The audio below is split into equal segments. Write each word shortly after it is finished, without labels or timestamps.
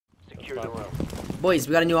Boys,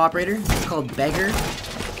 we got a new operator. It's called Beggar.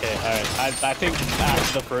 Okay, alright. I think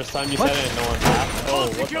after the first time you said it and no one laughed. Oh,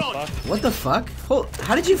 what the fuck? What the fuck?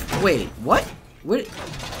 How did you... Wait, what? What?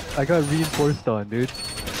 I got reinforced on, dude.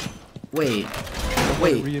 Wait.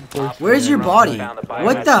 Reinforced Where's your body?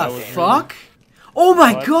 What the fuck? Oh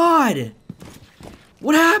my god!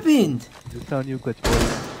 What happened? Just found you glitch,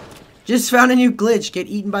 boys. Just found a new glitch. Get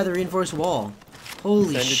eaten by the reinforced wall.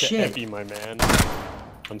 Holy Send shit. it to Epi, my man.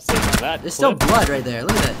 I'm saving that. There's still blood right there.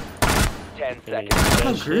 Look at that. 10 seconds. Look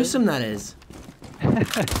how gruesome that is. And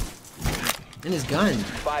his gun.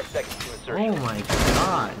 5 seconds to insertion. Oh my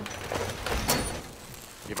god.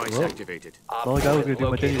 Device activated. All I got was gonna do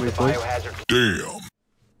much anyway, boys. Damn.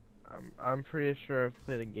 I'm pretty sure I've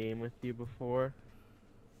played a game with you before.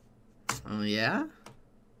 Oh yeah?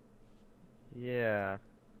 Yeah.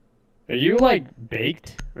 Are you like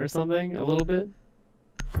baked or something a little bit?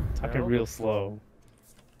 Talking No. real slow.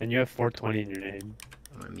 And you have 420 in your name.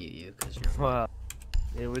 I'm gonna mute you because you're... Well,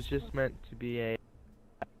 it was just meant to be a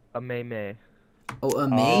meme. Oh, a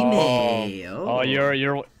May. Oh. Oh,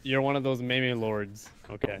 you're one of those meme lords.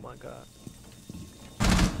 Okay. Oh my god.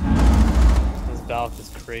 This Valve is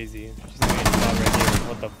crazy. She's doing a job right here.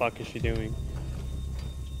 What the fuck is she doing?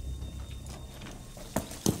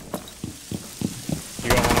 You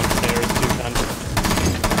got one upstairs too, son.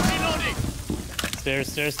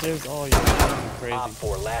 Stairs. Oh, you're crazy. Op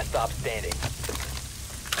 4, last stop standing.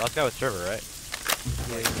 Last guy was server, right?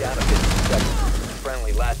 Down to 50 seconds.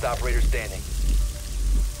 Friendly, last operator standing.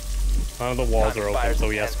 None of the walls are open, so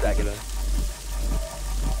he has to go to them.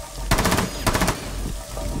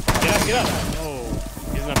 Get up! Oh,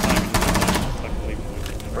 he's not time. Fucking leave him.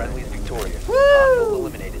 Friendly's victorious. Hostile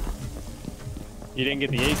eliminated. You didn't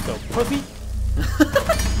get the ace though, pussy.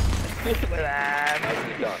 Nicely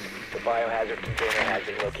done. The biohazard container has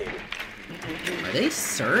been located. Are they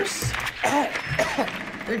Sirs?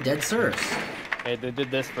 They're dead Sirs. Hey, they did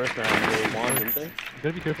this first round. They won, didn't they? You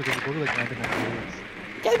gotta be careful because they go to like random areas.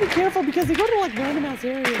 You gotta be careful because they go to like random ass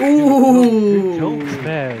areas. Ooh! Jokes,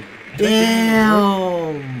 man.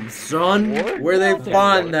 Damn, son. Where they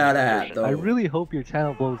find that at, though? I really hope your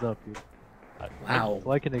channel blows up, dude. Wow.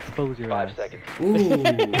 So I can expose your 5 ass. seconds. Ooh.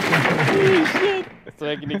 Holy shit! So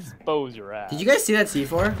I can expose your ass. Did you guys see that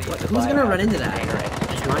C4? Who's gonna run into that?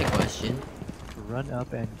 That's my question. Run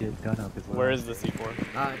up and get gun up as well. Where is the C4?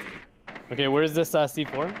 Okay, where is this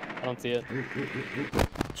C4? I don't see it.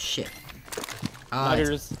 Shit.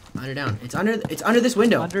 It's Under down. It's under this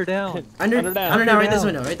window. Under down. Under down, right this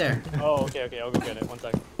window, right there. Oh, okay, I'll go get it. 1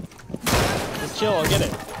 second. Just chill, I'll get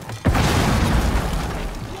it.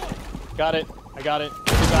 Got it. I got it.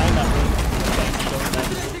 There's a guy in that room.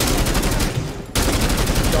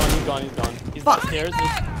 He's gone. He's Fuck. upstairs.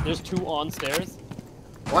 There's 2 on stairs.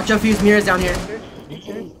 Watch out for these mirrors down here.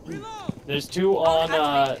 There's 2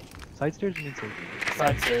 on Side stairs or mid stairs?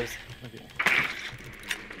 side stairs. Okay.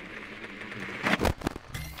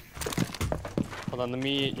 Hold on, let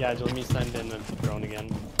me send in the drone again.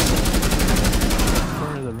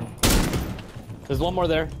 Corner of the room. There's 1 more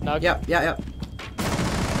there. Now, Yep. he's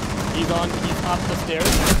up the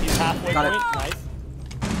stairs. He's halfway Got it. point. Nice.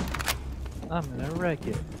 I'm gonna wreck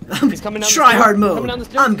it. He's coming down the Try stairs. hard Coming mode. down the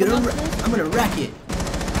stairs. I'm gonna wreck it.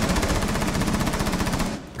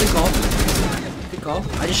 Good call.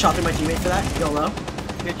 I just shot through my teammate for that. YOLO.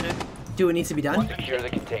 Do what needs to be done. Secure the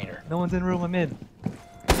container. No one's in room, I'm in.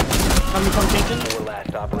 Coming from kitchen. Your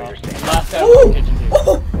last operator standing. Last guy Oh! from kitchen too.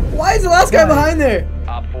 Oh! Why is the last guy behind there?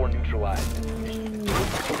 Op 4 neutralized.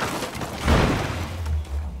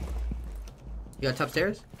 You got top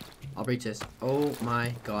stairs? I'll breach this. Oh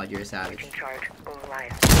my god, you're a savage. Charge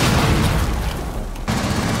live.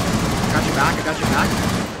 I got your back.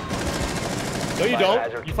 No, you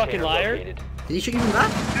Biohazard don't. You fucking container liar. located. Did he shoot you from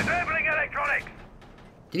back? Disabling electronics.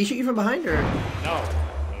 Did he shoot you from behind or? No.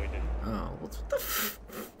 No, he didn't. Oh, what the f?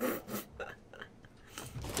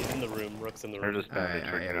 He's in the room. Rook's in the They're room. just Alright,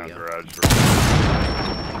 checking here we out go. garage.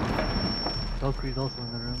 Valkyrie's also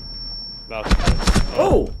in the room.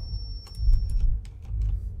 Oh!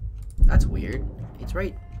 That's weird. It's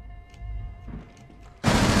right.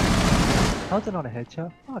 How's it not a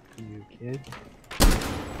headshot? Fuck you, kid.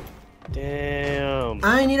 Damn.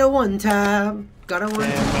 I need a 1 tab. Got a 1 Damn,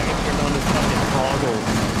 I can turn on this fucking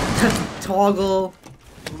toggle. toggle.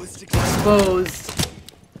 Exposed.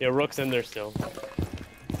 Yeah, Rook's in there still.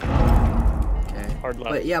 Okay. Hard left.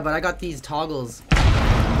 But yeah, but I got these toggles.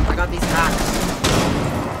 I got these hacks.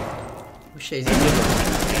 Oh shit,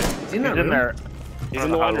 he's in that room? there. He's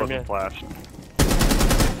in the one room, yeah. Flash.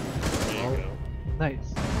 There you go.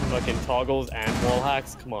 Nice. Fucking toggles and wall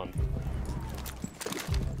hacks, come on.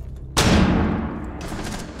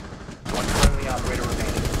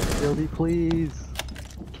 Dildy, please.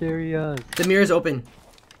 Carry us. The mirror's open.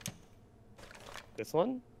 This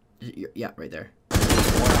one? Yeah, right there. 1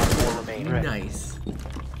 op 4 remaining. Nice.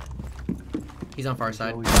 He's on far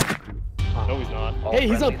side. No, he's not. All Hey,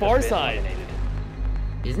 he's on friendlies far have been side. eliminated.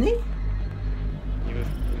 Isn't he? He was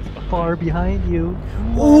behind. Far behind you.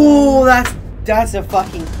 Oh, that's a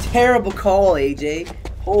fucking terrible call, AJ.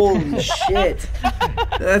 Holy shit.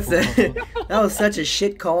 That was such a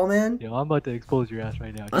shit call, man. Yo, I'm about to expose your ass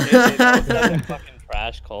right now. That was such a fucking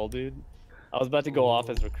trash call, dude. I was about to go off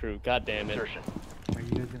as recruit. God damn it. Insertion. Are you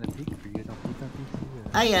guys gonna peek? Are you guys gonna peek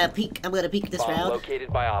on PC? I'm gonna peek this Bomb round.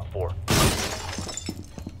 located by op 4.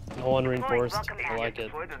 No one reinforced. I like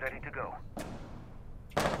it.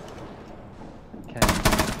 Okay.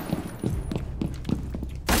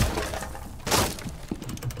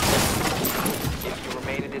 If you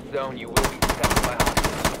remain in this zone, you will be detected by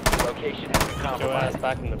hostiles. Your location has been Get your ass compromised.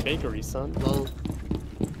 back in the bakery, son. Lol.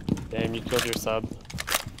 Damn, you killed your sub.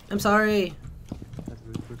 I'm sorry. That's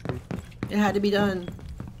really quickly. It had to be done.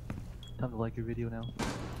 Time to like your video now.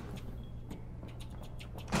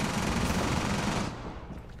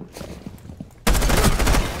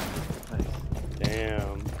 Nice.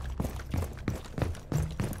 Damn.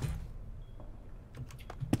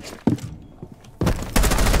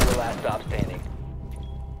 Your last stop standing.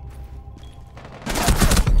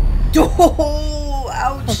 Oh,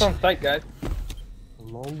 ouch. on site, guys.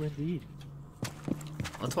 Lol indeed.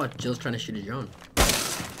 Let's watch Jill's trying to shoot a drone.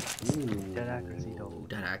 Dead accuracy though. Ooh,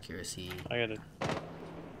 that accuracy. I got it.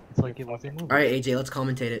 It's like it was a movie. Alright, AJ, let's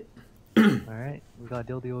commentate it. Alright, we got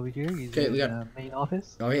Dildy over here. He's Okay, in we got- the main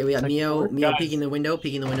office. Okay, we got Second Mio floor. Guys. peeking the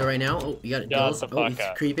window right now. Oh, you got Yeah, Dills. the Oh, fuck he's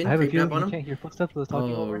up. creeping I have a up feeling on you him. can't hear footsteps. Was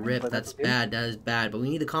talking Oh, over him, rip, but that's okay. bad, that is bad. But we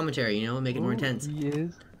need the commentary, you know, make it more Ooh, intense. He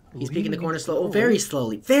is. He's peeking the corner leaning slow. Oh, forward. very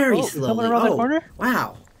slowly. Very Oh, is someone slowly. around that Oh, corner?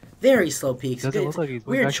 wow. Very slow peaks. Doesn't Good- look like he's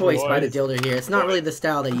going Weird back to choice the by the boys. Dilder here. It's not really the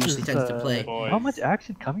style that he usually Just, tends to play. Boys. How much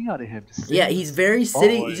action coming out of him? Just Yeah, sitting- he's very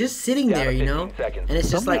sitting. Boys. He's just sitting Down to there, you know. 15 seconds. And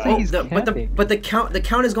it's just Somebody like, say oh, he's the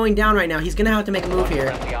count is going down right now. He's gonna have to make a move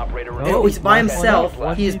here. Friendly operator Oh, remaining. he's by himself.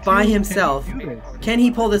 One, He is two, by two. himself. Can you do this? Can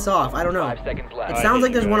he pull this off? I don't know. 5 seconds left. It Alright, sounds like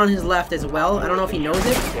he's there's good. one on his left as well. I don't know if he knows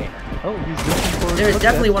it. Oh, he's looking for. There's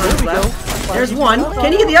definitely one on his There we left. go. There's one.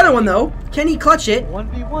 Can he get the other one though? Can he clutch it?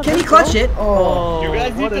 1v1. Can he let's clutch go. it? Oh. You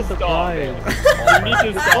guys need what a to stop. surprise. You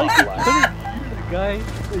need to stop. You're the guy.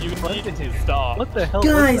 You need to stop. What the hell was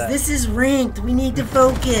Guys, that? this is ranked. We need to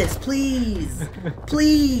focus, please.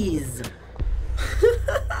 Please.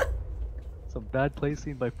 Some bad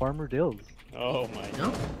placing by Farmer Dills. Oh my.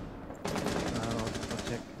 No? I'll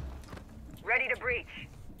check. Ready to breach.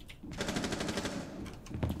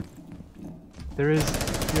 There is.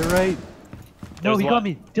 You're right. No, There's he one. got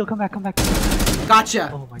me. Dill, come back, come back. Gotcha.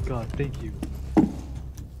 Oh my god, thank you.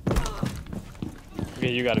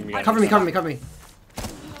 Okay, you got him. You got him. Cover me, cover me, cover me.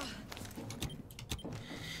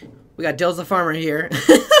 We got Dills the farmer here.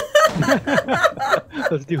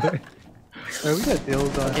 Let's do it. Alright, we got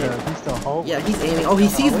Dills on Vista Hall. Yeah, he's aiming. Oh, he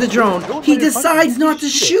sees the drone. He decides not to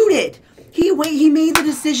shoot it. He made the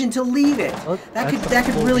decision to leave it. Oh, That that's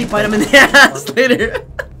could a really full bite him in the ass later.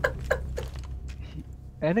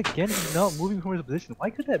 And again, he's not moving from his position.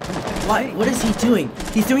 Why could that be? Why? What is he doing?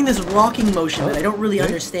 He's doing this rocking motion that I don't really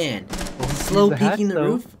understand. Well, he Slow sees the hatch, peeking the though.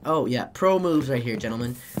 roof. Oh yeah, pro moves right here,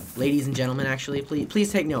 gentlemen, ladies and gentlemen. Actually,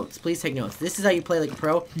 please take notes. Please take notes. This is how you play like a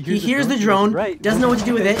pro. He hears the drone, right. doesn't know what to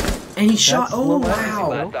do with it, and he shot. Oh slow action, wow,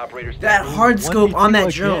 Last operator that standing. hard scope on that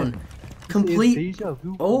 1v2 drone. again. Complete. This is deja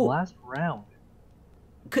vu from Oh. last round.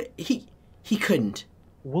 He couldn't.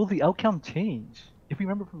 Will the outcome change? If we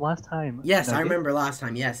remember from last time. Yes, I Nugget, remember last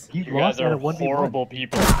time. Yes. He You guys lost at are a 1v1. horrible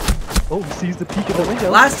people. Oh, he sees the peek of the window.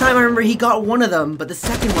 Last time I remember he got one of them, but the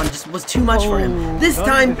second one just was too much for him. Oh, This no,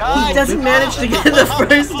 time guys, he doesn't this- manage to get the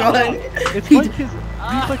first one. It's He like his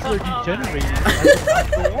reflexes are degenerating. as the time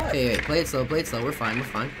goes on. Okay, wait, play it slow, play it slow. We're fine, we're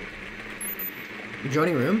fine.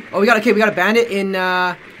 Joining room. Oh, we got a bandit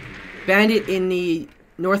in the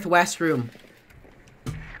northwest room.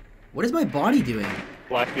 What is my body doing?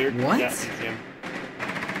 Blackbeard. What? Yeah, it's him.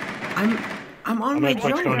 I'm on I'm my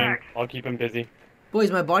gonna touch drone. him. I'll keep him busy. Boys,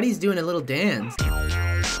 my body's doing a little dance.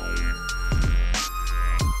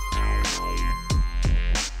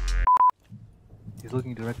 He's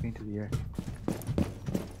looking directly into the air.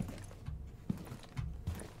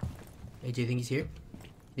 Hey, do you think he's here?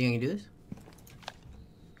 Think I can do this?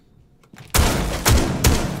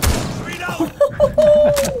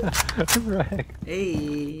 Right.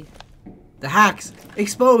 Hey. The hacks.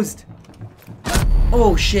 Exposed.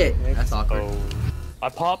 Oh shit. That's awkward. Oh. I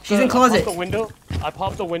popped. She's in closet. I popped the window. I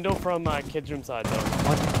popped the window from kids' room side though.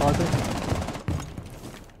 Watch the closet.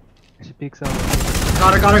 peeks out.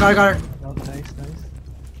 Got her. Oh, nice.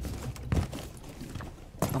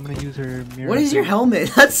 I'm gonna use her mirror. What is your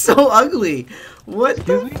helmet? That's so ugly. What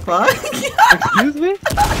Excuse the me? fuck? Excuse me?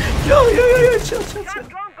 Yo, chill. Shot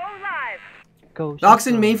drone, go live. Go. Box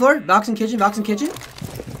in main floor. Box in kitchen. Got a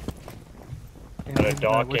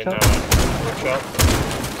dock in workshop.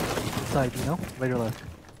 Side, you know? Right or left?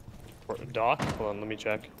 Dock? Hold on, let me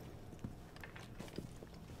check.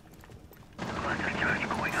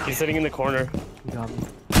 He's sitting in the corner. You got me.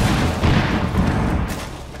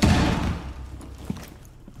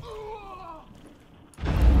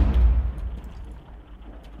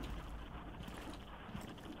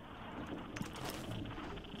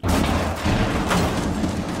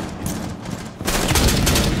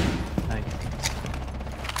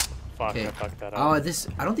 Fuck, Okay. I fucked that up. Oh, this.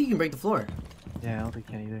 I don't think you can break the floor. Yeah, I don't think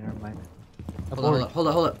you can either. Never mind. Hold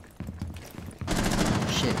up.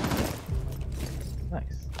 Shit.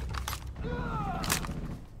 Nice.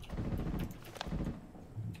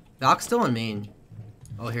 Doc's still on main.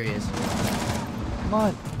 Oh, here he is. Come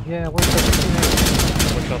on. Yeah, where's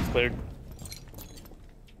the Workshop's cleared.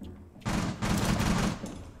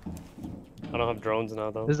 I don't have drones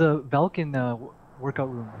now though. There's a Valk in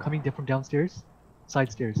workout room coming from downstairs.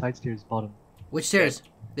 Side stairs, bottom. Which stairs?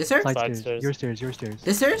 This stairs? Side Side stairs. Your stairs.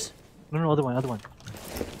 This stairs? No, other one.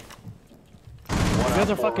 These guys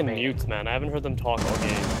are fucking mutes, man. I haven't heard them talk all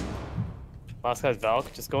game. Last guy's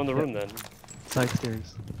Valk. Just go in the room then. Side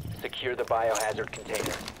stairs. Secure the biohazard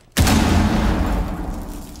container.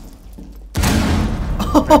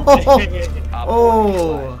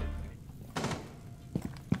 Oh.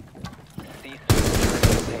 Cease securing the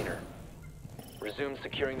container. Resume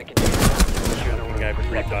securing the container. Secure the room. Guy with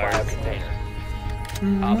Protect the three fires. biocontainer.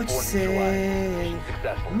 What you say?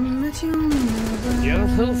 Successful. What you Do you have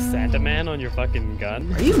a little Santa man on your fucking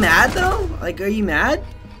gun? Are you mad though? Like, are you mad?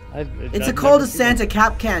 It's called a Santa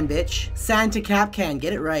cap can, bitch. Santa cap can.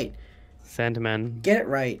 Get it right. Santa man. Get it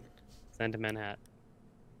right. Santa man hat.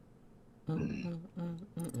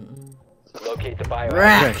 Locate the biohazard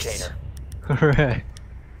Wrecked. container. Alright.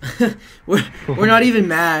 we're not even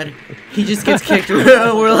mad. He just gets kicked.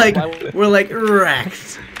 we're like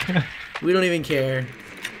wrecked. We don't even care.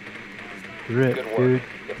 Rip, Good work. dude.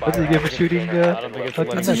 The What's he get for biohazard shooting? container I don't think it's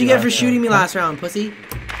fucking That's Yeah, what you get for shooting me last round, pussy.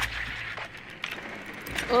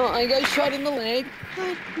 Oh, I got shot in the leg.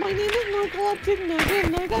 Hi, my name is Michael Upton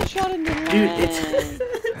and I got shot in the leg. Dude,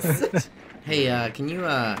 it's Hey, can you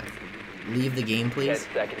leave the game, 10 please?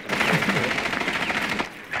 seconds.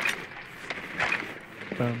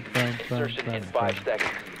 Insertion in 5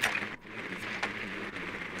 seconds.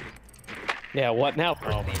 Yeah, what now?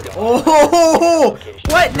 Proceed to Oh,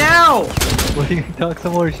 what now? What do you talk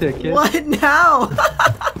some more shit, kid? What now?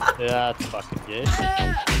 Yeah, that's fucking gay.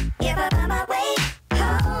 Give up on my way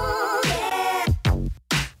home, yeah.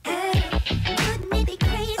 Wouldn't it be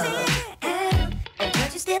crazy?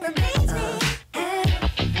 But you still amaze me.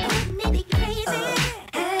 Wouldn't it be crazy?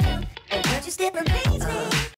 But you still amaze me.